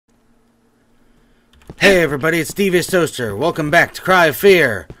Hey everybody, it's Devious Toaster. Welcome back to Cry of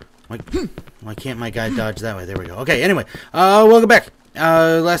Fear. Why can't my guy dodge that way? There we go. Okay, anyway, welcome back.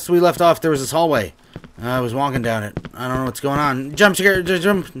 Last we left off, there was this hallway. I was walking down it. I don't know what's going on. Jump scare,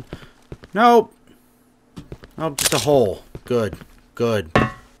 jump. Nope. Oh, just a hole. Good. Good.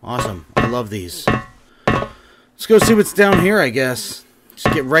 Awesome. I love these. Let's go see what's down here, I guess.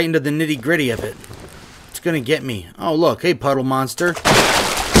 Just get right into the nitty-gritty of it. It's gonna get me. Oh, look. Hey, puddle monster.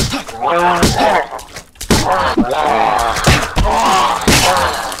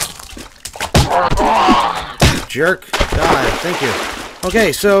 Jerk. God, thank you.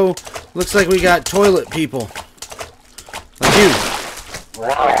 Okay, so looks like we got toilet people. Like you.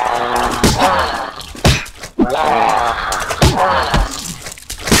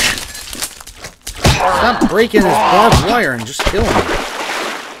 Stop breaking this barbed wire and just kill him.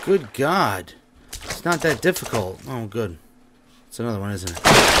 Good God. It's not that difficult. Oh, good. It's another one, isn't it?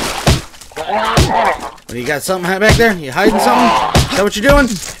 What, you got something back there? You hiding something? Is that what you're doing?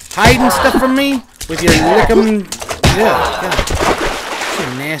 Hiding stuff from me? With your lickum... Yeah, God. Get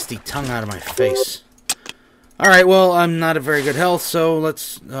your nasty tongue out of my face. Alright, well, I'm not at very good health, so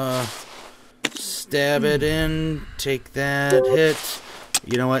let's, stab it in. Take that hit.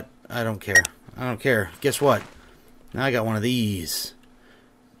 You know what? I don't care. I don't care. Guess what? Now I got one of these.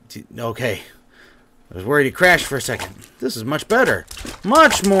 Okay. I was worried he crashed for a second. This is much better.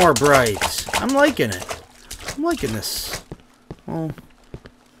 Much more bright. I'm liking it. I'm liking this. Well,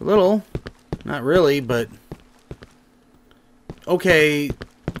 a little. Not really, but... Okay.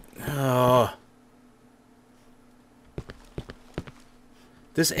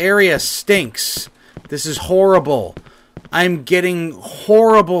 This area stinks. This is horrible. I'm getting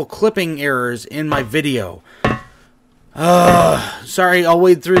horrible clipping errors in my video. Sorry, I'll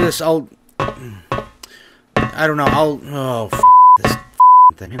wade through this. I don't know. Oh, this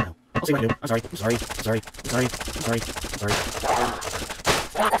thing. You know. I'll see what I do. I'm sorry. I'm sorry. I'm sorry. I'm sorry. I'm sorry.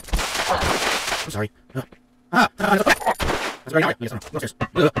 I'm sorry. I'm sorry. That's very nice.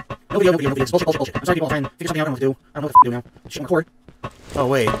 No video. No video. It's bullshit. I'm sorry, people. I'm trying to figure something out. I don't know what to do. I don't know what to do now. Shit, record. Oh,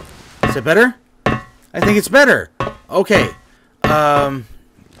 wait. Is it better? I think it's better. Okay.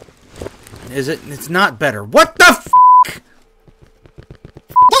 Is it? It's not better. What the f***?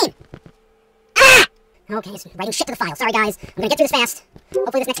 Game! Ah! Okay, it's writing shit to the file. Sorry, guys. I'm gonna get through this fast.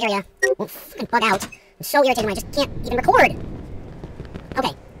 Hopefully this next area won't fucking bug out. I'm so irritated when I just can't even record.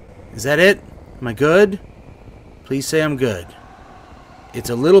 Okay. Is that it? Am I good? Please say I'm good. It's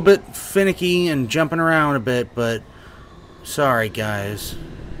a little bit finicky and jumping around a bit, but sorry, guys.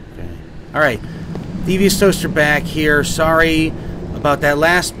 Okay. Alright. Devious Toaster back here. Sorry about that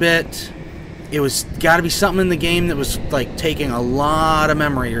last bit. It was gotta be something in the game that was like taking a lot of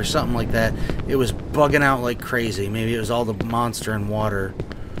memory or something like that. It was bugging out like crazy. Maybe it was all the monster and water.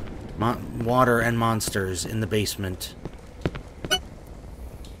 Water and monsters in the basement.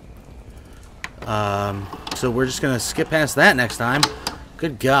 So we're just gonna skip past that next time.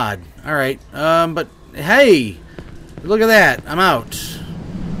 Good God. Alright. But hey! Look at that. I'm out.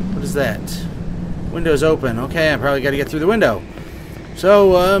 What is that? Window's open. Okay, I probably gotta get through the window.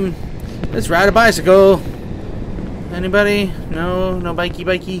 So, let's ride a bicycle. Anybody? No? No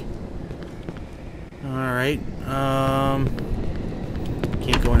bikey? Alright.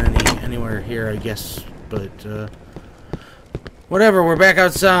 Can't go in anywhere here, I guess. But, whatever, we're back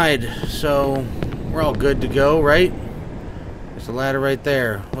outside. So, we're all good to go, right? There's a ladder right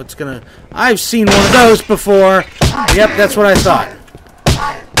there. What's gonna... I've seen one of those before! Yep, that's what I thought.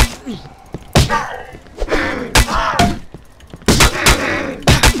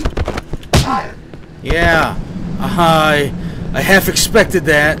 Yeah, I half expected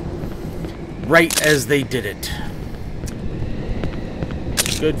that right as they did it.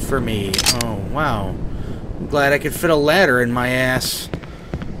 Good for me. Oh, wow. I'm glad I could fit a ladder in my ass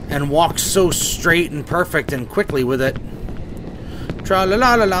and walk so straight and perfect and quickly with it.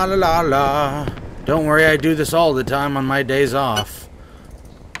 Tra-la-la-la-la-la-la. Don't worry, I do this all the time on my days off.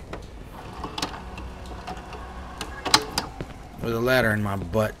 With a ladder in my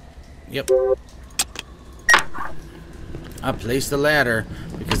butt. Yep. I placed the ladder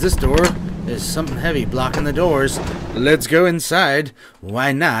because this door is something heavy blocking the doors. Let's go inside.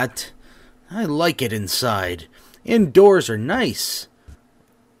 Why not? I like it inside. Indoors are nice.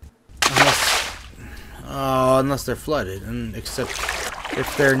 Unless they're flooded, and except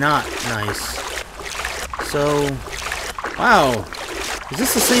if they're not nice. So, wow. Is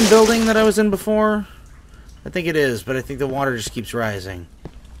this the same building that I was in before? I think it is, but I think the water just keeps rising.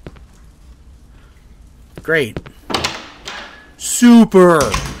 Great. Super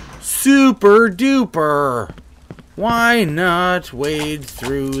duper. Why not wade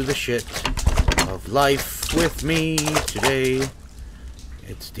through the shit of life with me today.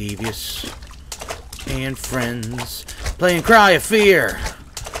 It's Devious and friends playing Cry of Fear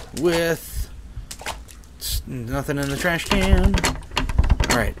with nothing in the trash can.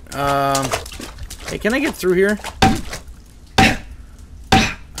 Alright, hey, can I get through here?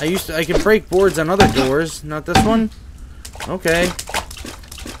 I can break boards on other doors, not this one? Okay.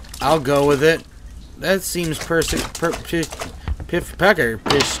 I'll go with it. That seems perfectly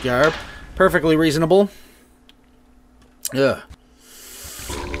reasonable. Ugh.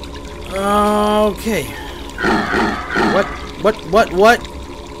 Okay. What?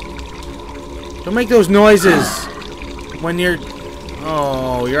 Don't make those noises when you're...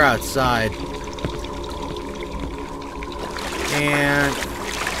 Oh, you're outside. And...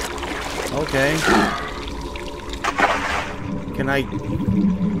 Okay. Can I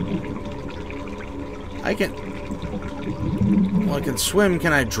can... Well, I can swim.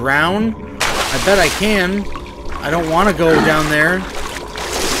 Can I drown? I bet I can. I don't want to go down there.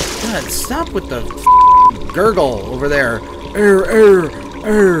 God, stop with the gurgle over there.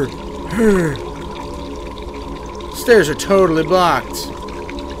 Stairs are totally blocked.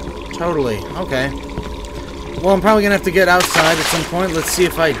 Totally. Okay. Well, I'm probably going to have to get outside at some point. Let's see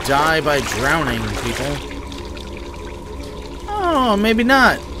if I die by drowning, people. Oh, maybe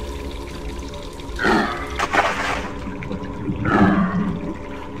not.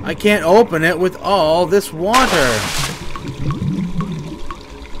 I can't open it with all this water.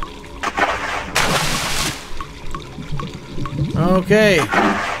 Okay.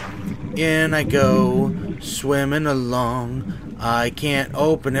 In I go, swimming along. I can't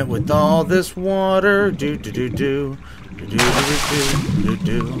open it with all this water.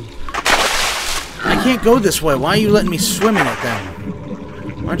 I can't go this way. Why are you letting me swim in it then?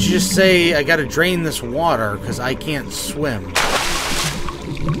 Why don't you just say I gotta drain this water because I can't swim?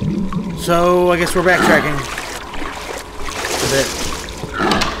 So I guess we're backtracking a bit.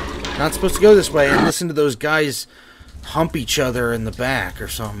 Not supposed to go this way and listen to those guys hump each other in the back or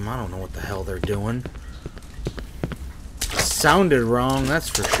something. I don't know what the hell they're doing. Sounded wrong, that's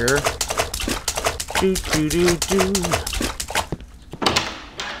for sure.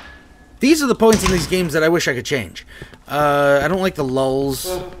 These are the points in these games that I wish I could change. I don't like the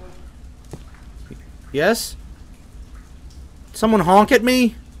lulls. Yes? Someone honk at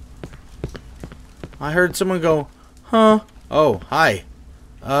me? I heard someone go, huh? Oh, hi.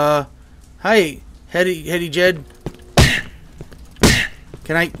 Hi, Hetty Jed.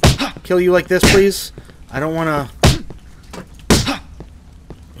 Can I kill you like this, please? I don't want to...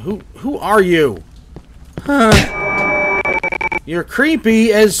 Who are you? Huh? You're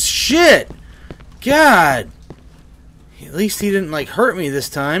creepy as shit. God. At least he didn't, like, hurt me this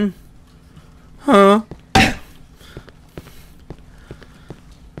time. Huh?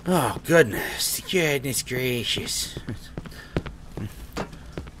 Oh, goodness. Goodness gracious.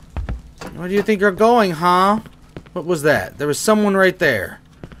 Where do you think you're going, huh? What was that? There was someone right there.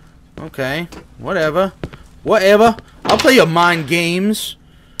 Okay. Whatever. Whatever. I'll play your mind games.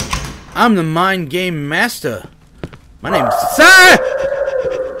 I'm the mind game master. My name's... Sir!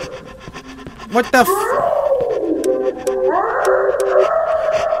 What the f...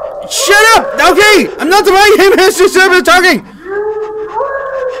 Shut up! Okay! I'm not the mind game master, sir, I'm talking!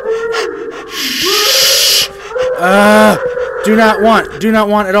 Shh! Do not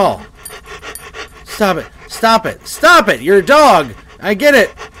want at all. Stop it. Stop it. Stop it! You're a dog! I get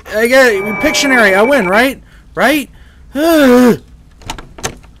it. Pictionary, I win, right? Right?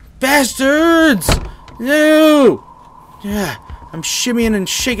 Bastards! No! Yeah, I'm shimmying and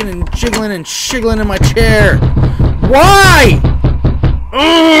shaking and jiggling and shiggling in my chair. Why?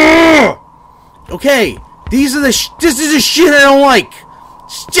 Ugh! Okay, this is the shit I don't like.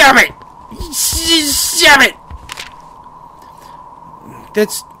 Stop it! Stop it!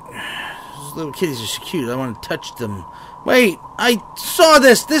 Those little kitties are so cute. I want to touch them. Wait, I saw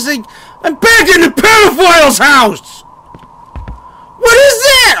this. I'm back in the pedophile's house. What is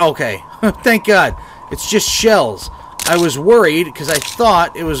that? Okay, thank God. It's just shells. I was worried because I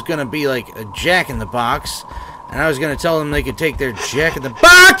thought it was going to be like a jack-in-the-box, and I was going to tell them they could take their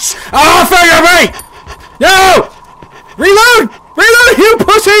jack-in-the-box off of me! No! Reload! Reload, you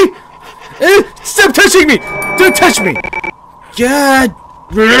pussy! Stop touching me! Don't touch me! God!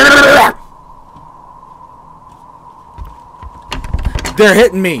 They're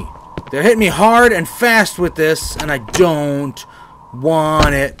hitting me. They're hitting me hard and fast with this, and I don't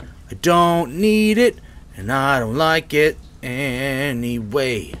want it. I don't need it. And I don't like it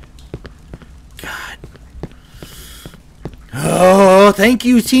anyway. God. Oh, thank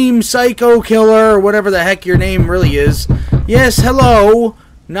you, Team Psycho Killer, or whatever the heck your name really is. Yes, hello.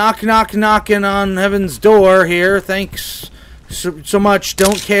 knocking on heaven's door here. Thanks so much.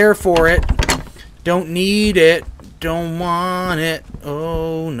 Don't care for it. Don't need it. Don't want it.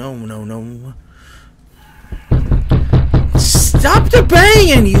 Oh, no, no, no. Stop the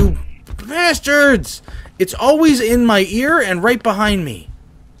banging, you bastards! It's always in my ear and right behind me.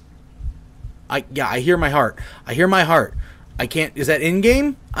 Yeah, I hear my heart. I hear my heart. I can't... Is that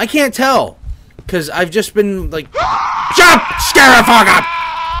in-game? I can't tell. Because I've just been, like... Jump! Scare the fuck up!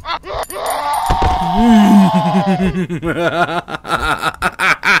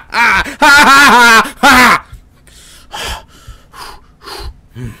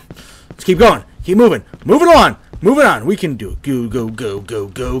 Let's keep going. Keep moving. Moving on. Moving on. We can do it. Go, go, go, go,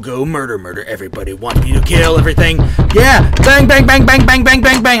 go, go. Murder, murder. Everybody wants me to kill everything. Yeah. Bang, bang, bang, bang, bang, bang,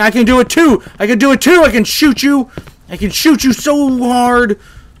 bang, bang. I can do it too. I can do it too. I can shoot you. I can shoot you so hard.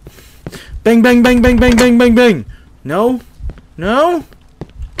 Bang, bang, bang, bang, bang, bang, bang, bang. No? No?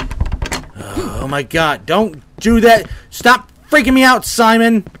 Oh my god. Don't do that. Stop freaking me out,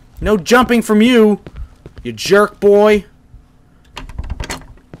 Simon. No jumping from you. You jerk boy.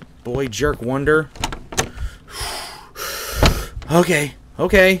 Boy jerk wonder. Okay.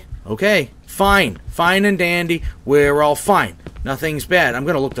 Okay. Okay. Fine. Fine and dandy. We're all fine. Nothing's bad. I'm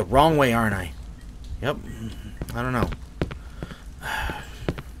gonna look the wrong way, aren't I? Yep. I don't know.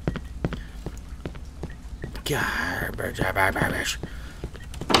 Garbage.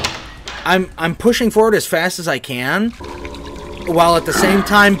 I'm pushing forward as fast as I can, while at the same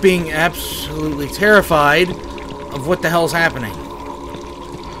time being absolutely terrified of what the hell's happening.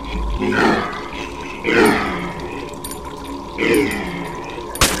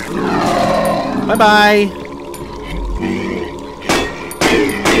 Bye-bye.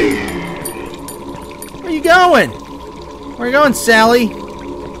 Where are you going? Where are you going, Sally?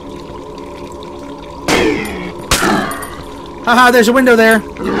 Haha, there's a window there.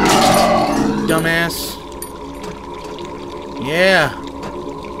 Dumbass. Yeah.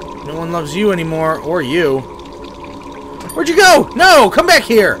 No one loves you anymore, or you. Where'd you go? No, come back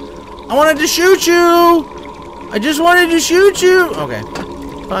here. I wanted to shoot you. I just wanted to shoot you. Okay.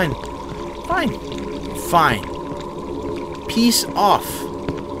 Fine. Fine. Fine. Peace off.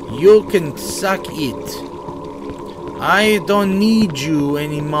 You can suck it. I don't need you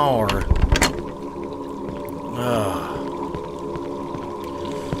anymore.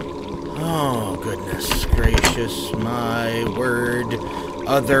 Oh, goodness gracious, my word.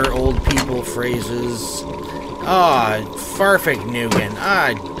 Other old people phrases. Ah, Farfignugan.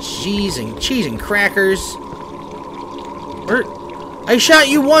 Ah, cheese and crackers. I shot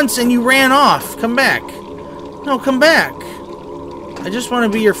you once and you ran off. Come back. No, come back. I just want to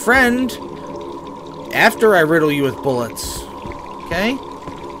be your friend. After I riddle you with bullets. Okay?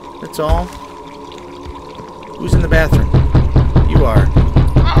 That's all. Who's in the bathroom? You are.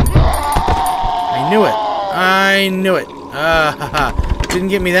 I knew it. I knew it. Didn't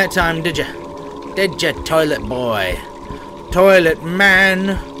get me that time, did ya? Did ya, toilet boy? Toilet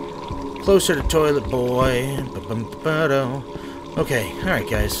man. Closer to toilet boy. Okay, alright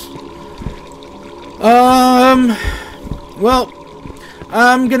guys. Well,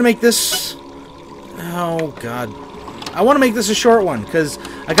 I'm gonna make this... Oh, God. I want to make this a short one, because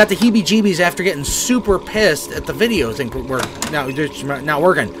I got the heebie-jeebies after getting super pissed at the video thing. Now, it's not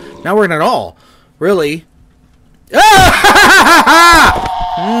working. Not working at all. Really.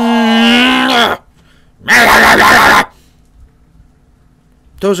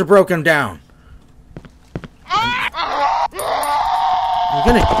 Those are broken down.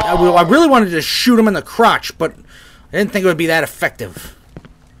 I really wanted to shoot him in the crotch, but I didn't think it would be that effective.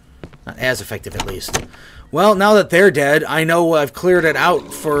 Not as effective, at least. Well, now that they're dead, I know I've cleared it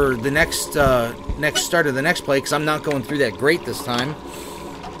out for the next start of the next play, because I'm not going through that great this time.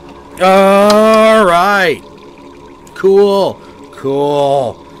 Alright. Cool.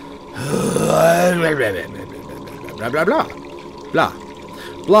 Cool. Blah, blah, blah. Blah.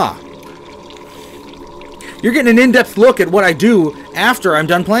 Blah. You're getting an in-depth look at what I do after I'm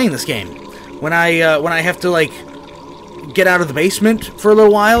done playing this game. When I have to, like, get out of the basement for a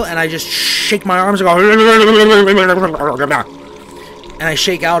little while, and I just shake my arms and go, and I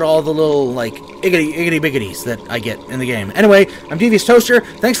shake out all the little, like, iggity-biggities that I get in the game. Anyway, I'm Devious Toaster.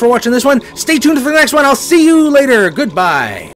 Thanks for watching this one. Stay tuned for the next one. I'll see you later. Goodbye.